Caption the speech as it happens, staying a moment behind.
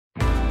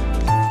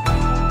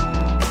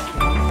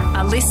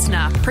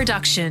listener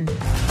production.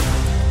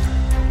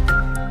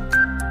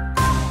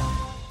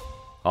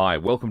 Hi,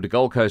 welcome to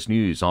Gold Coast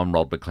News. I'm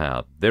Rod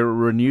McLeod. There are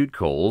renewed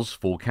calls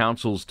for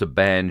councils to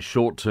ban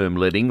short-term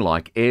letting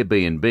like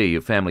Airbnb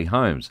of family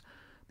homes.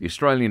 The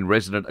Australian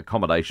Resident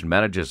Accommodation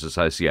Managers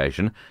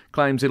Association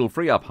claims it'll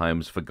free up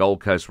homes for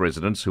Gold Coast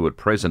residents who at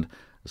present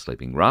are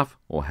sleeping rough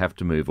or have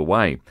to move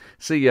away.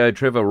 CEO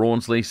Trevor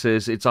Rawnsley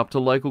says it's up to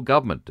local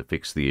government to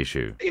fix the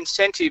issue.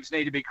 Incentives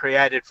need to be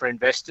created for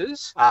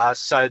investors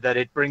so that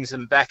it brings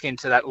them back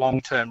into that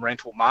long-term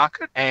rental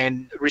market,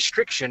 and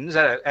restrictions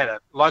at a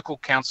local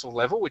council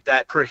level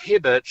that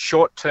prohibit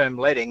short-term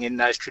letting in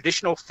those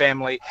traditional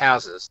family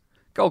houses.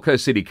 Gold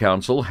Coast City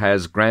Council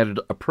has granted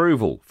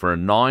approval for a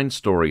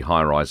 9-storey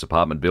high-rise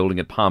apartment building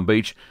at Palm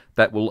Beach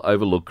that will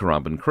overlook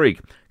Currumbin Creek.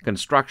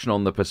 Construction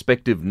on the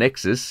prospective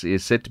nexus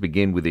is set to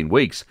begin within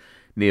weeks.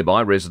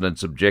 Nearby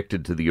residents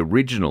objected to the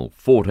original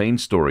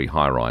 14-storey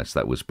high-rise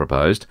that was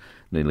proposed.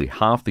 Nearly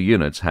half the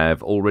units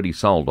have already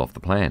sold off the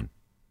plan.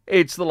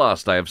 It's the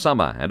last day of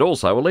summer and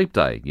also a leap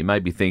day. You may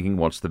be thinking,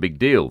 what's the big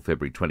deal?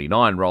 February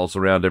 29 rolls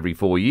around every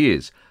 4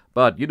 years.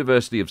 But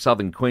University of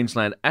Southern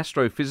Queensland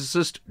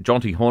astrophysicist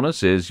Jonty Horner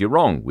says you're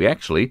wrong. We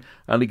actually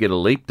only get a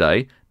leap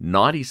day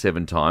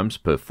 97 times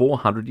per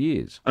 400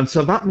 years. And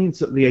so that means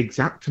that the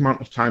exact amount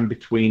of time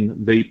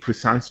between the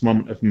precise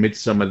moment of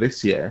midsummer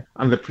this year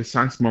and the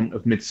precise moment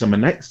of midsummer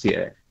next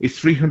year is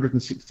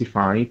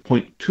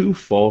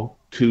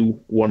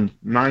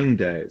 365.24219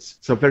 days.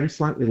 So very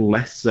slightly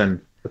less than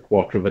a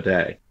quarter of a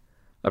day.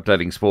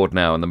 Updating sport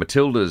now, and the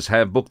Matildas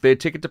have booked their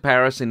ticket to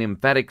Paris in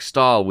emphatic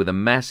style with a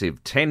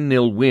massive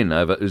 10-0 win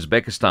over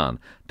Uzbekistan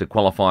to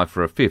qualify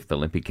for a 5th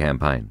Olympic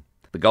campaign.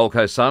 The Gold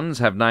Coast Suns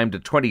have named a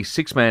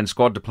 26-man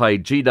squad to play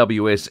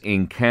GWS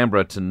in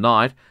Canberra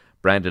tonight.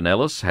 Brandon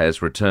Ellis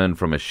has returned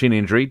from a shin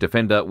injury.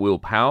 Defender Will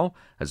Powell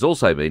has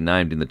also been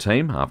named in the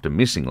team after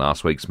missing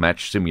last week's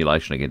match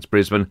simulation against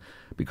Brisbane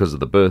because of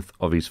the birth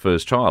of his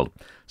first child.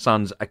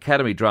 Suns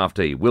Academy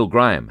draftee Will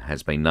Graham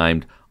has been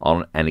named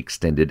on an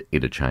extended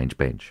interchange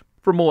bench.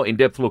 For a more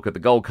in-depth look at the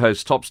Gold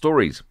Coast top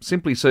stories,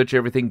 simply search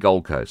everything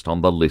Gold Coast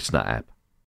on the Listener app.